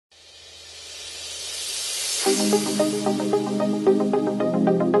Welcome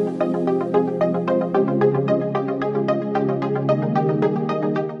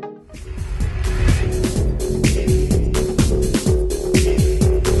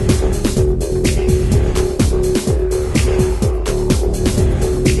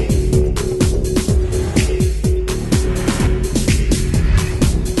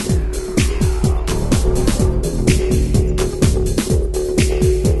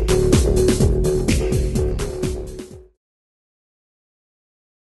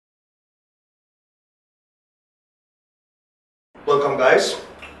guys,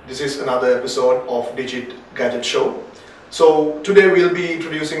 this is another episode of Gadget Show. So today we'll be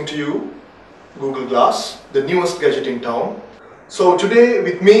introducing to you Google Glass, the newest gadget in town. So today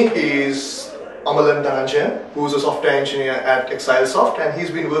with me is Amalan, who's a software engineer at Exilesoft, and he's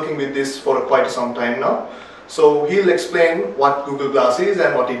been working with this for quite some time now. So he'll explain what Google Glass is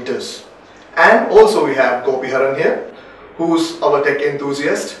and what it does. And also we have Gopiharan here, who's our tech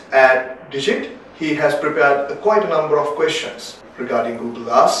enthusiast at Digit. He has prepared quite a number of questions regarding Google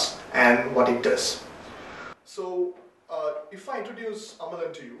Glass and what it does. So, if I introduce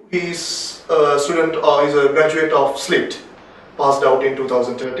Amalan to you, he's a student or is a graduate of SLIT, passed out in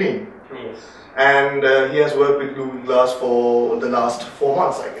 2013. Yes. And he has worked with Google Glass for the last 4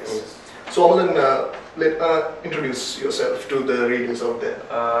 months, I guess. Yes. So Amalan, introduce yourself to the readers out there.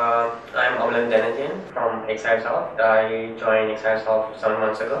 I'm Amalan from Exilesoft. I joined Exilesoft 7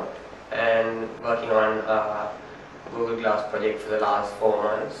 months ago and working on Google Glass project for the last 4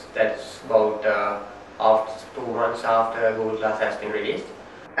 months. That's about after 2 months after Google Glass has been released.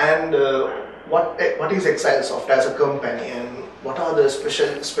 And what is Exilesoft as a company, and what are the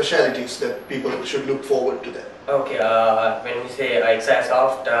specialities that people should look forward to that? Okay, when we say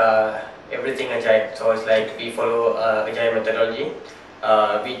Exilesoft, everything agile. So it's like we follow agile methodology,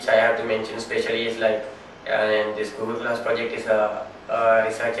 which I have to mention especially is like, and this Google Glass project is a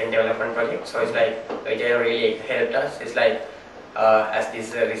research and development project. So it's like agile really helped us. It's like as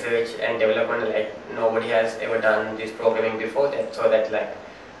this research and development, like nobody has ever done this programming before that. So that like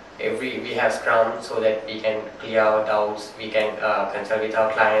we have Scrum so that we can clear our doubts, we can consult with our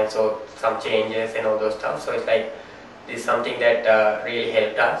clients or some changes and all those stuff. So it's like this is something that really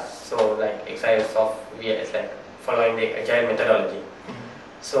helped us. So like Exilesoft, it's like following the agile methodology.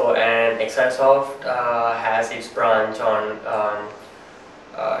 So and Exilesoft has its branch on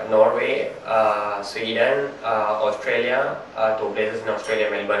Norway, Sweden, Australia, 2 places in Australia,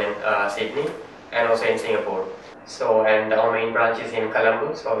 Melbourne and Sydney, and also in Singapore. So and our main branch is in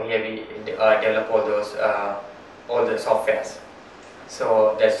Colombo. So here we develop all the softwares.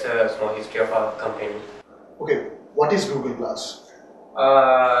 So that's a small history of our company. Okay, what is Google Glass?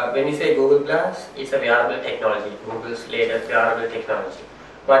 When we say Google Glass, it's a wearable technology, Google's latest wearable technology.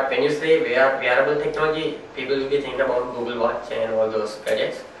 But when you say wearable technology, people will be thinking about Google Watch and all those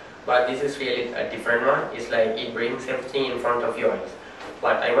gadgets. But this is really a different one. It's like it brings everything in front of your eyes.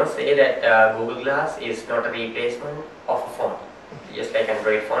 But I must say that Google Glass is not a replacement of a phone, just like an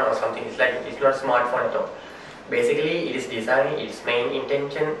Android phone or something. It's like it's not a smartphone at all. Basically, it is designed. Its main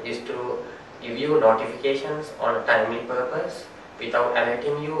intention is to give you notifications on a timely purpose without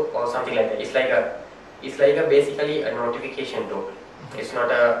alerting you or something like that. It's like a basically a notification tool. It's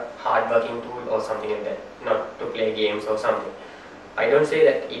not a hard working tool or something like that, not to play games or something. I don't say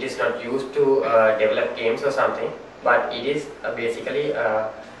that it is not used to develop games or something, but it is basically a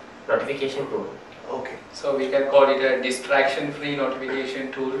notification tool. Okay. So we can call it a distraction-free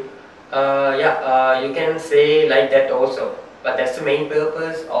notification tool. You can say like that also, but that's the main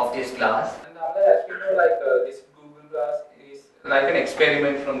purpose of this glass. And as you know, like this Google Glass is like an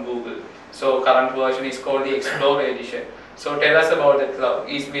experiment from Google. So current version is called the Explorer edition. So tell us about that. Will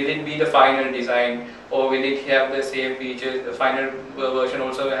it be the final design, or will it have the same features? The final version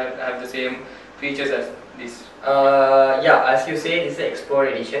also have the same features as this? As you say, this is the Explorer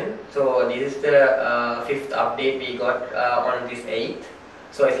edition. So this is the 5th update we got on this 8th.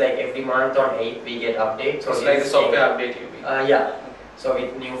 So it's like every month on 8th we get updates. So it's like a software update, you mean? Yeah. So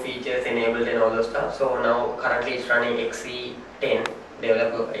with new features enabled and all those stuff. So now currently it's running XE10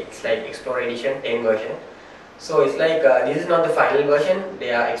 developer. It's like Explorer edition 10 version. So it's like this is not the final version.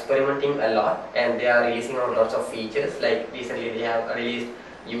 They are experimenting a lot and they are releasing out lots of features. Like recently they have released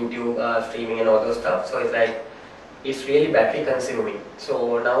YouTube streaming and all those stuff. So it's like it's really battery consuming.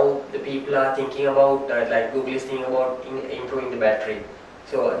 So now the people are thinking about like Google is thinking about improving the battery.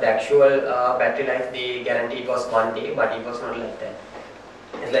 So the actual battery life they guaranteed was 1 day, but it was not like that.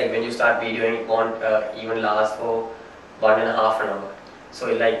 It's like when you start videoing, it won't even last for 1.5 hours.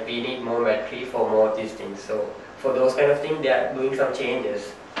 So like we need more battery for more of these things. So for those kind of things, they are doing some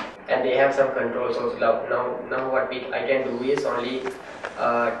changes. and they have some controls also. Now what I can do is only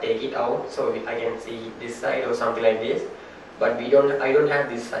take it out, so I can see this side or something like this. But I don't have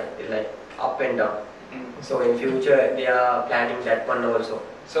this side. It's like up and down. So in future they are planning that one also.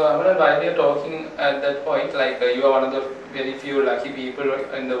 So Amalan, while we are talking at that point, like you are one of the very few lucky people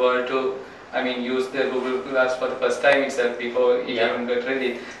in the world to, use the Google Glass for the first time itself before it even got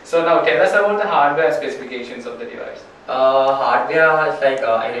released. So now tell us about the hardware specifications of the device. Hardware is like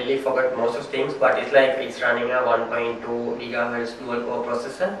I really forgot most of things, but it's running a 1.2 GHz dual core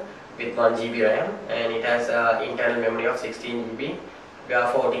processor with 1 GB RAM, and it has internal memory of 16 GB, where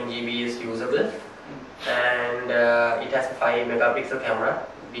 14 GB is usable, and it has a 5 megapixel camera,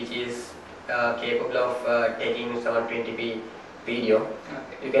 which is capable of taking 720p video.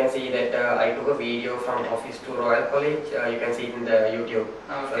 Okay. You can see that I took a video from office to Royal College. You can see it in the YouTube.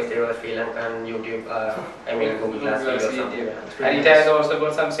 Okay. First there was Sri Lankan YouTube, Google Glass video or something. And it has also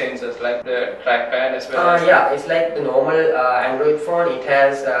got some sensors like the trackpad as well as... Yeah, it's like the normal Android phone. It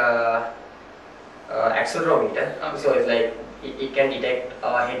has accelerometer. Okay. So it's like it can detect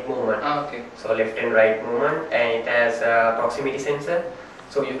head movement. Okay. So left and right movement, and it has proximity sensor.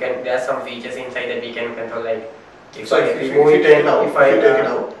 So there are some features inside that we can control, like if you take it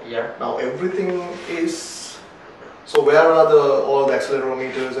out, yeah. Now everything is. So where are all the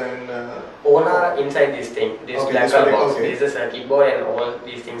accelerometers and? All are inside this thing. This black box. Okay. This is a circuit board, and all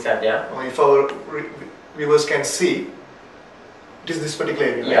these things are there. If our viewers can see, it is this particular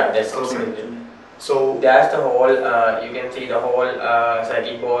area. Yeah, that's okay. absolutely. So there's the whole. You can see the whole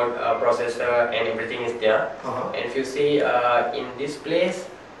circuit board, processor, and everything is there. And if you see in this place,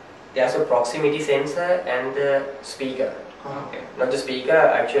 there's a proximity sensor and the speaker. Okay. Not the speaker,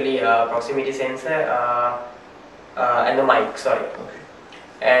 actually proximity sensor and the mic, sorry. Okay.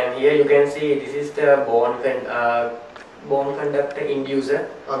 And here you can see this is the bone conductor inducer.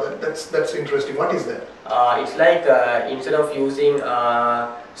 That's interesting. What is that? It's like instead of using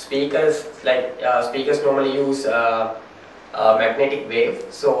speakers, speakers normally use magnetic wave,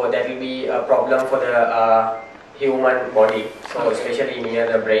 so that will be a problem for the human body, so especially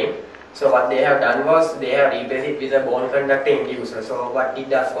near the brain. So what they have done was they have replaced it with a bone conductor inducer. So what it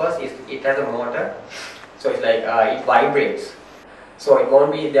does was it has a motor, so it's like it vibrates. So there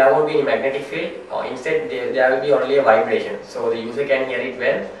won't be any magnetic field, or instead there will be only a vibration. So the user can hear it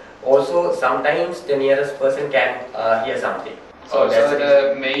well. Also sometimes the nearest person can hear something. So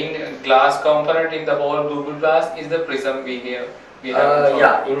the main glass component in the whole Google Glass is the prism we have.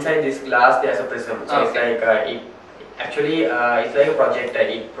 Yeah, inside this glass there's a prism. So it's like it's like a projector.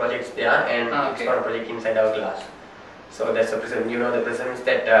 It projects there, and it's going to project inside our glass. So that's a prism. You know the prism is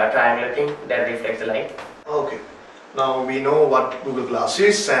that triangular thing that reflects the light. Okay. Now we know what Google Glass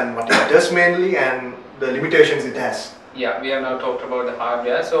is and what it does mainly, and the limitations it has. Yeah, we have now talked about the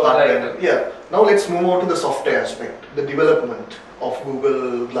hardware. So now let's move on to the software aspect, the development of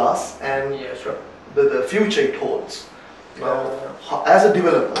Google Glass and the future it holds. Now, as a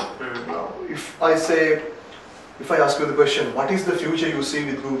developer, now if I ask you the question, what is the future you see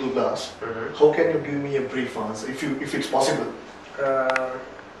with Google Glass? How can you give me a brief answer, if it's possible?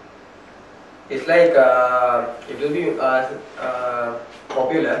 It's like it will be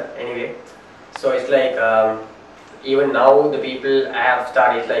popular anyway. So it's like even now the people have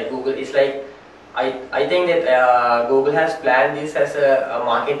started, like Google. It's like I think that Google has planned this as a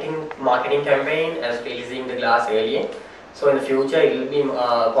marketing campaign as releasing the glass earlier. So in the future it will be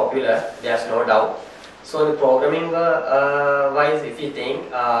popular. There's no doubt. So the programming wise, if you think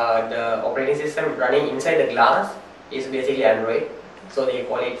the operating system running inside the glass is basically Android. So they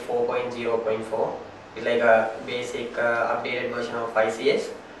call it 4.0.4. It's like a basic updated version of ICS.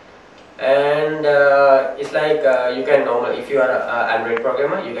 And it's like you can normally, if you are an Android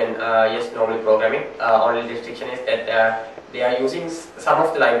programmer, you can just normally program it. Only restriction is that they are using some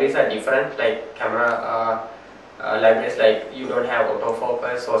of the libraries are different, like camera libraries, like you don't have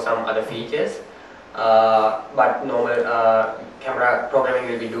autofocus or some other features. But normal camera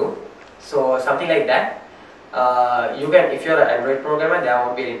programming will be do. So something like that. You can, if you are an Android programmer, there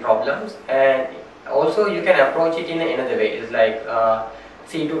won't be any problems. And also you can approach it in another way. It's like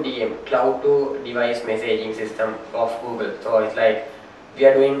C2DM, cloud to device messaging system of Google. So it's like we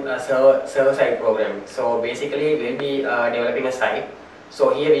are doing a server side programming. So basically we'll be developing a site.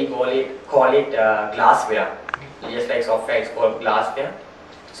 So here we call it glassware. Just like software, it's called glassware.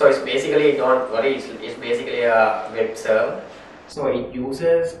 So it's basically, don't worry, it's basically a web server. So it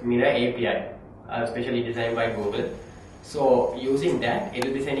uses Mirror API, especially designed by Google. So using that, it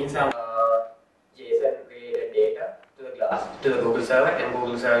will be sending some JSON related data to the glass, to the Google server, and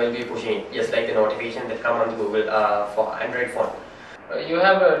Google server will be pushing it, just like the notification that come on the Google for Android phone. You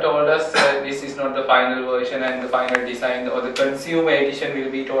have told us that this is not the final version and the final design, or the consumer edition will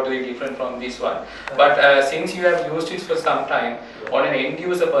be totally different from this one. But since you have used it for some time, on an end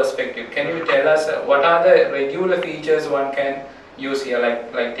user perspective, can you tell us what are the regular features one can use here,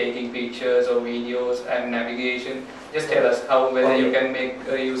 like taking pictures or videos and navigation? Just tell us how, whether you can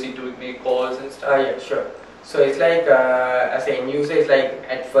use it to make calls and stuff. Yeah, sure. So it's like as an end user, it's like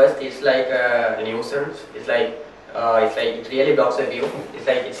at first it's like a nuisance. It's like it really blocks the view. It's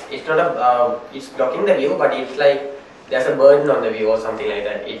like it's not a it's blocking the view, but it's like there's a burden on the view or something like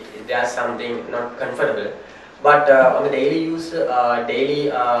that. There's something not comfortable. But on the daily use,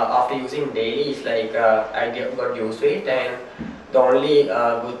 after using daily, it's like I got used to it, and the only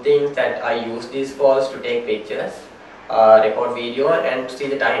good thing that I use this for is to take pictures, record video, and to see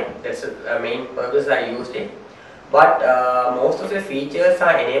the time. That's the main purpose I used it. But most of the features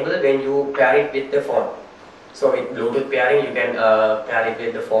are enabled when you pair it with the phone. So with Bluetooth pairing, you can pair it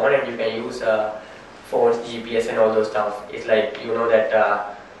with the phone, and you can use phone's GPS and all those stuff. It's like, you know that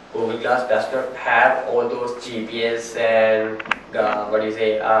Google Glass does not have all those GPS and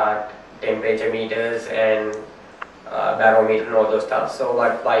temperature meters and barometer and all those stuff. So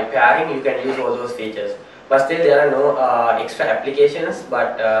but by pairing, you can use all those features. But still there are no extra applications.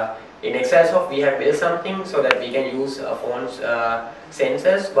 But in Exilesoft, we have built something so that we can use phone's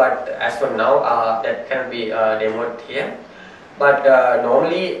sensors. But as for now, that can be demoed here. But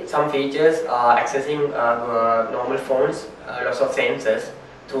normally some features are accessing normal phones, lots of sensors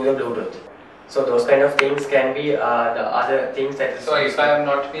through the Bluetooth. So those kind of things can be the other things that. So if I am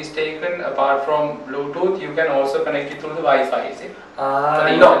not mistaken, apart from Bluetooth, you can also connect it through the Wi-Fi, is it?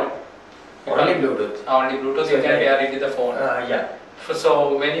 No, only Bluetooth. Only Bluetooth, you can pair it with the phone. Yeah.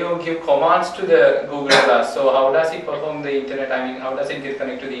 So when you give commands to the Google Glass, so how does it perform the internet? I mean, how does it get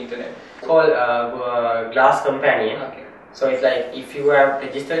connected to the internet? It's called Glass Companion. Okay. So it's like if you have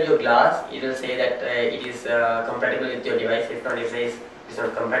registered your Glass, it will say that it is compatible with your device. If not, it says it's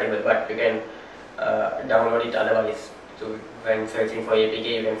not compatible, but you can download it otherwise. So when searching for APK,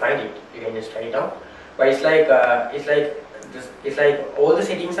 you can find it. You can just try it out. But it's like all the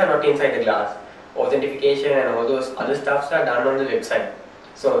settings are not inside the Glass. Authentication and all those other stuffs are done on the website.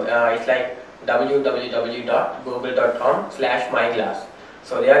 So it's like www.google.com/myglass.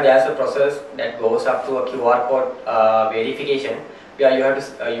 So there's a process that goes up to a QR code verification, where you have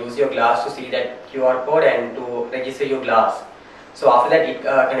to use your Glass to see that QR code and to register your Glass. So after that, it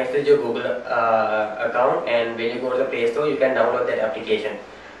connects with your Google account, and when you go to the Play Store, you can download that application.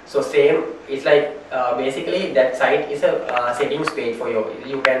 So same, it's like basically that site is a settings page for you.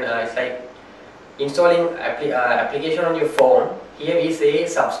 You can it's like installing application on your phone. Here we say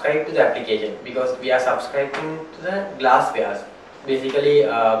subscribe to the application, because we are subscribing to the Glasswares, basically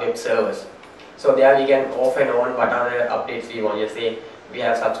web servers. So there we can off and on what are the updates we want. Just say we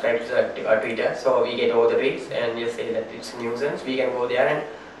have subscribed to Twitter, so we get all the tweets, and just say that it's nuisance. We can go there and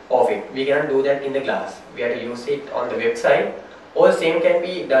off it. We cannot do that in the Glass. We have to use it on the website, or the same can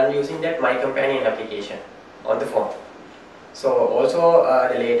be done using that My Companion application on the phone. So also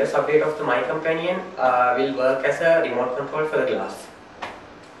the latest update of the My Companion will work as a remote control for the Glass.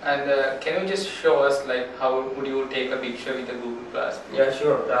 And can you just show us like how would you take a picture with the Google Glass? Yeah,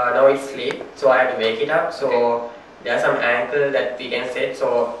 sure. Now it's asleep, so I have to wake it up. So okay, there's some angle that we can set,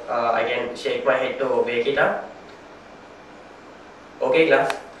 so I can shake my head to wake it up. Okay,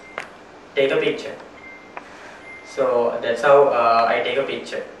 Glass, take a picture. So that's how I take a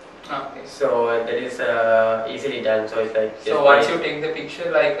picture. Okay. So that is easily done. So it's like. So once you take the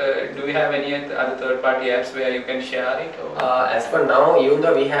picture, like, do we have any other third-party apps where you can share it? Or? As for now, even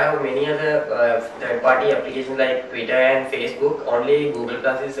though we have many other third-party applications like Twitter and Facebook, only Google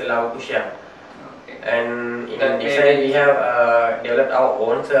Plus is allowed to share. Okay. And in this side, we have developed our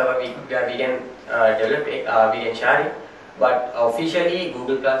own server where we can develop it, we can share it. But officially,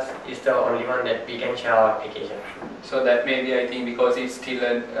 Google Plus is the only one that we can share our application. So that may be, I think, because it's still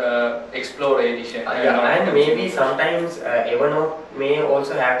an Explorer edition. Yeah, and maybe sometimes Evernote may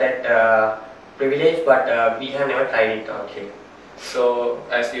also have that privilege, but we have never tried it actually. So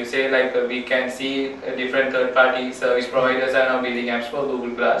as you say, like we can see different third-party service providers are now building apps for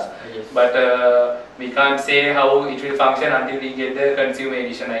Google Plus, Yes. but we can't say how it will function until we get the consumer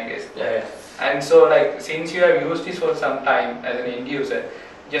edition, I guess. Yeah. And so, like, since you have used this for some time as an end user,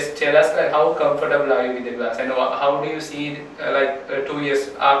 just tell us like how comfortable are you with the Glass, and how do you see it, 2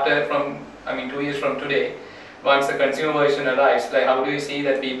 years after from 2 years from today, once the consumer version arrives, like how do you see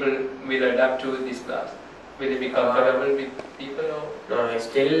that people will adapt to this Glass? Will it be comfortable with people? Or? No,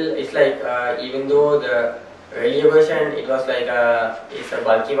 still it's like even though Earlier version, it was like it's a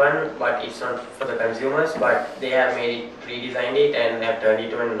bulky one, but it's not for the consumers. But they have made it, redesigned it, and have turned it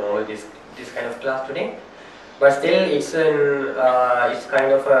to a normal this kind of glass today. But still, it's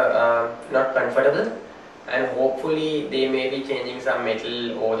kind of not comfortable, and hopefully they may be changing some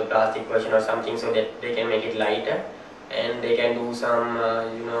metal or the plastic version or something so that they can make it lighter, and they can do some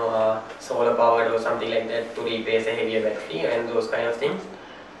solar powered or something like that to replace a heavier battery and those kind of things.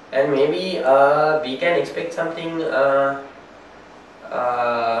 And maybe we can expect something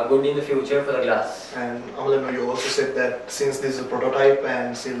good in the future for the glass. And Amalan, you also said that since this is a prototype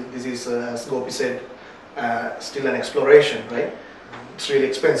and still this is, as Gopi said, still an exploration, right? It's really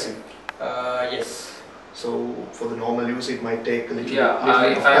expensive. Yes. So for the normal use, it might take a little If bit of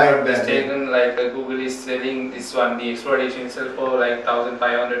I'm time. not mistaken, like Google is selling this one, the exploration itself, for like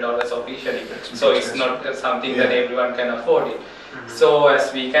 $1,500 officially. So it's not something that everyone can afford it. So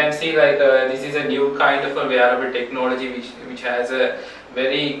as we can see, like this is a new kind of a wearable technology which has a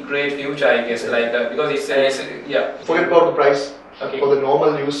very great future, I guess. Like because it's Forget about the price. Okay. For the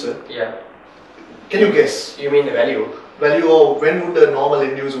normal user, Yeah. can you guess You mean the value? value of when would a normal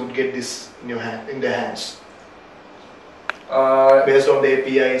end user would get this in their hands? Based on the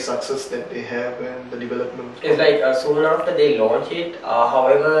API success that they have and the development. It's like soon after they launch it.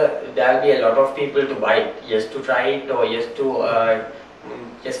 However, there will be a lot of people to buy it, just to try it or just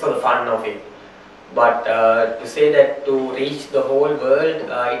for the fun of it. But to say that to reach the whole world,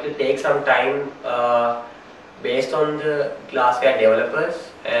 it will take some time based on the glassware developers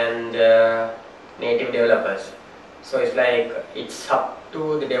and native developers. So it's like it's up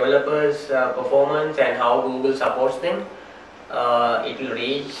to the developers' performance and how Google supports them. It will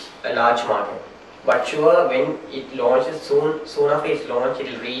reach a large market. But sure, when it launches soon after its launch,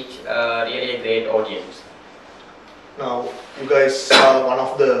 it will reach really a great audience. Now, you guys are one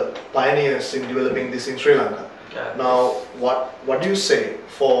of the pioneers in developing this in Sri Lanka. Now, what do you say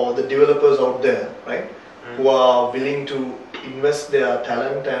for the developers out there, right, who are willing to invest their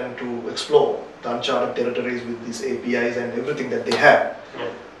talent and to explore the uncharted territories with these APIs and everything that they have?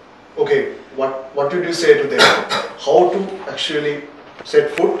 Okay, what would you say to them? How to actually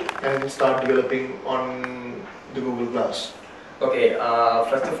set foot and start developing on the Google Glass? Okay,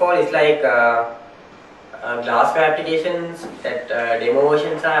 first of all, it's like glassware applications that demo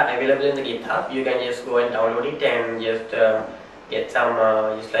versions are available in the GitHub. You can just go and download it and just get some,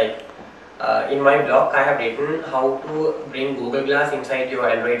 just like in my blog I have written how to bring Google Glass inside your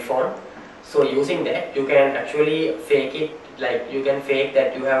Android phone. So using that, you can actually fake it, like you can fake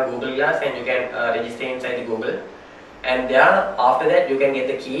that you have Google Glass and you can register inside the Google. And there, after that, you can get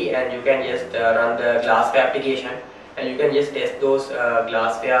the key and you can just run the glassware application, and you can just test those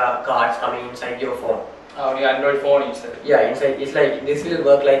glassware cards coming inside your phone. On your Android phone itself. Yeah, inside it's like this will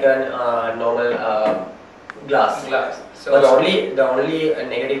work like a normal glass. So But the only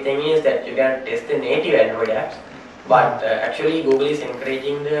negative thing is that you can test the native Android apps, but actually Google is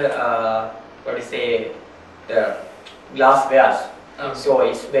encouraging the the glasswares. So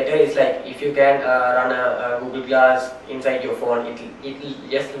it's better. It's like if you can run a Google Glass inside your phone, it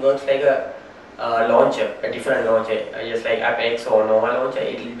just works like a launcher, a different launcher, just like Apex or Nova launcher.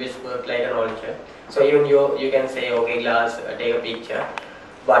 It will just work like a launcher. So even you can say, okay, Glass, take a picture.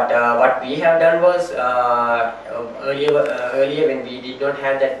 But what we have done was earlier when we did not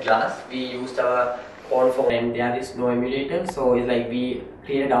have that Glass, we used our own phone, and there is no emulator. So it's like we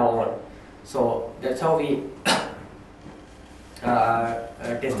created our own. So that's how we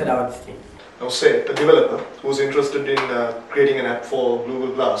tested out this thing. Now say a developer who's interested in creating an app for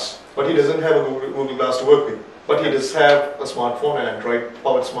Google Glass, but he doesn't have a Google Glass to work with, but he does have a smartphone, an Android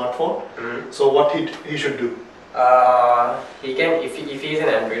powered smartphone. So what he should do? He can, if he is an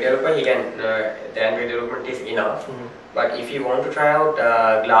Android developer, he can, the Android development is enough. But if you want to try out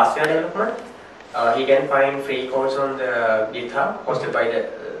glassware development, he can find free codes on the GitHub hosted by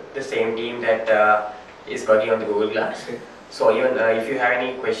the same team that is working on the Google Glass. So even if you have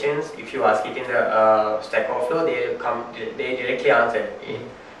any questions, if you ask it in the Stack Overflow, they directly answer it.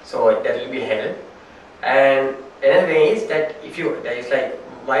 So that will be help. And another way is that that is like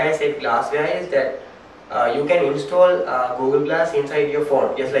why I said glassware is that you can install Google Glass inside your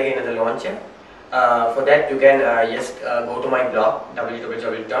phone, just like another launcher. For that, you can just go to my blog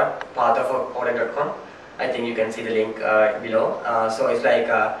www.pathofacoding.com. I think you can see the link below. So it's like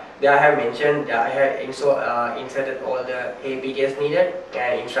there I have mentioned, I have inserted all the APKs needed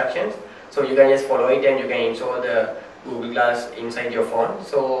and instructions. So you can just follow it and you can install the Google Glass inside your phone.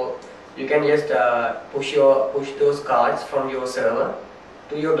 So you can just push those cards from your server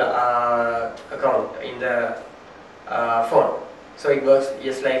to your account in the phone. So it works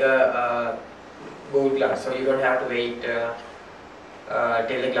just like a Google Glass, so you don't have to wait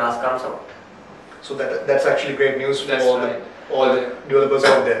till the glass comes out. So that's actually great news for That's right. all the developers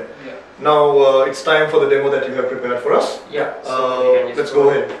out there. Yeah. Now it's time for the demo that you have prepared for us. Yeah. So we can just let's go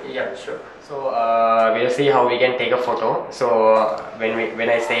ahead. Yeah, sure. So we'll see how we can take a photo. So when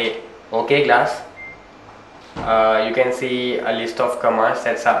I say OK glass, you can see a list of commands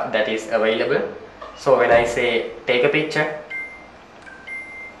that is available. So when I say take a picture,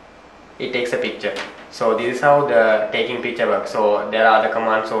 it takes a picture. So this is how the taking picture works. So there are the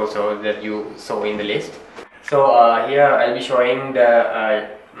commands also that you saw in the list. So here I'll be showing the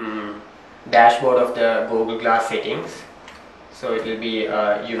dashboard of the Google Glass settings. So it will be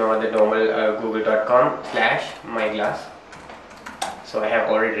the normal google.com/myglass. So I have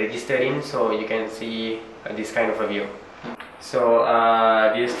already registered in, so you can see this kind of a view. So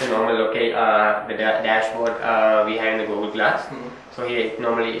this is the normal the dashboard we have in the Google Glass. So here it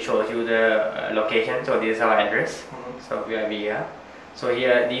normally shows you the location. So this is our address. So where we are. So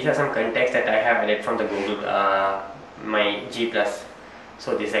here these are some contacts that I have added from the Google my G+.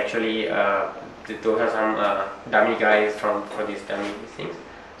 So this actually those are some dummy guys for these dummy things.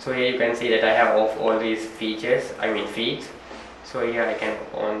 So here you can see that I have off all these features, feeds. So here I can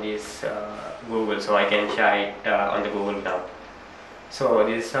on this Google, so I can share it on the Google now. So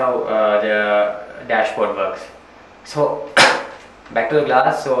this is how the dashboard works. So back to the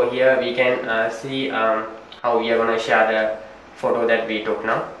glass. So here we can see how we are going to share the photo that we took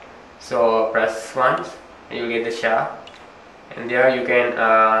now. So press once and you get the share, and there you can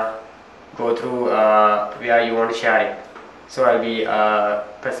go through where you want to share it. So I'll be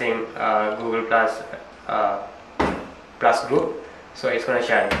pressing Google plus group. So it's going to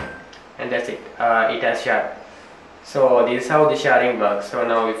share it, and that's it. It has shared. So this is how the sharing works. So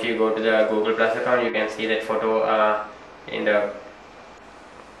now if you go to the Google Plus account, you can see that photo in the.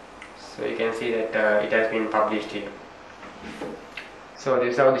 So you can see that it has been published here. So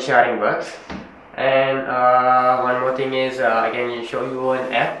this is how the sharing works. And one more thing is I can show you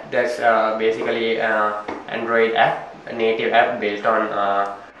an app that's basically Android app, a native app built on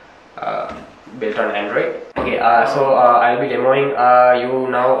Android. Okay, so I'll be demoing you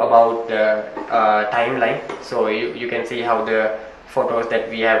now about the timeline. So you can see how the photos that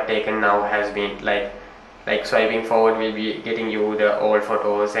we have taken now has been like swiping forward will be getting you the old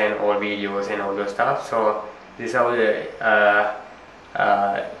photos and old videos and all those stuff. So this is how the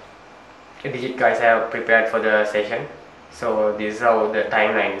Digit guys have prepared for the session. So this is how the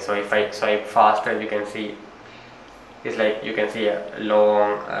timeline is. So if I swipe faster, you can see it's like you can see a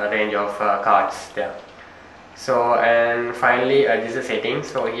long range of cards there. So and finally this is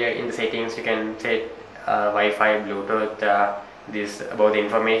settings. So here in the settings you can set Wi-Fi, Bluetooth, this about the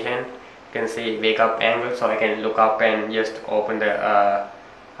information. You can see wake up angle, so I can look up and just open the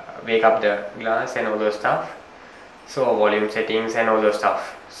wake up the glass and all those stuff. So volume settings and all those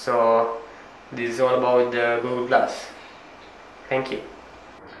stuff. So this is all about the Google Glass. Thank you.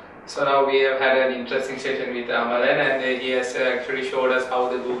 So now we have had an interesting session with Amalan, and he has actually showed us how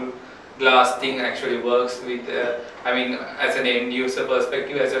the Google Glass thing actually works with, as an end user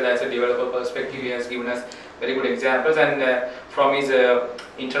perspective as well as a developer perspective. He has given us very good examples, and from his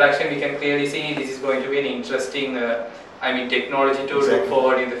introduction we can clearly see this is going to be an interesting technology to look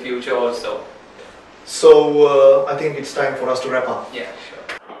forward in the future also. So I think it's time for us to wrap up. Yeah, sure.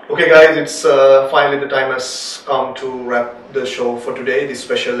 Okay guys, it's finally the time has come to wrap the show for today, this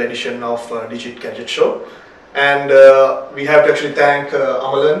special edition of Digit Gadget Show. And we have to actually thank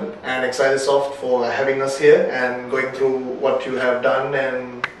Amalan and Exilesoft for having us here and going through what you have done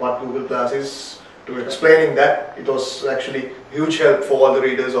and what Google Glass is, to explaining that. It was actually huge help for all the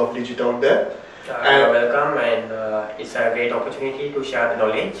readers of Digit out there. You're welcome, and it's a great opportunity to share the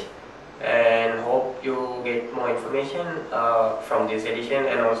knowledge, and hope you get more information from this edition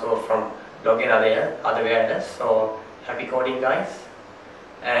and also from blog and other areas. So happy coding guys,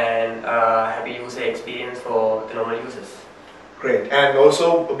 and happy user experience for the normal users. Great, and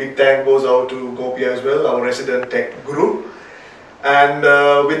also a big thank goes out to Gopi as well, our resident tech guru. And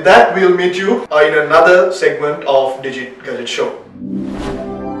with that, we'll meet you in another segment of Digit Gadget Show.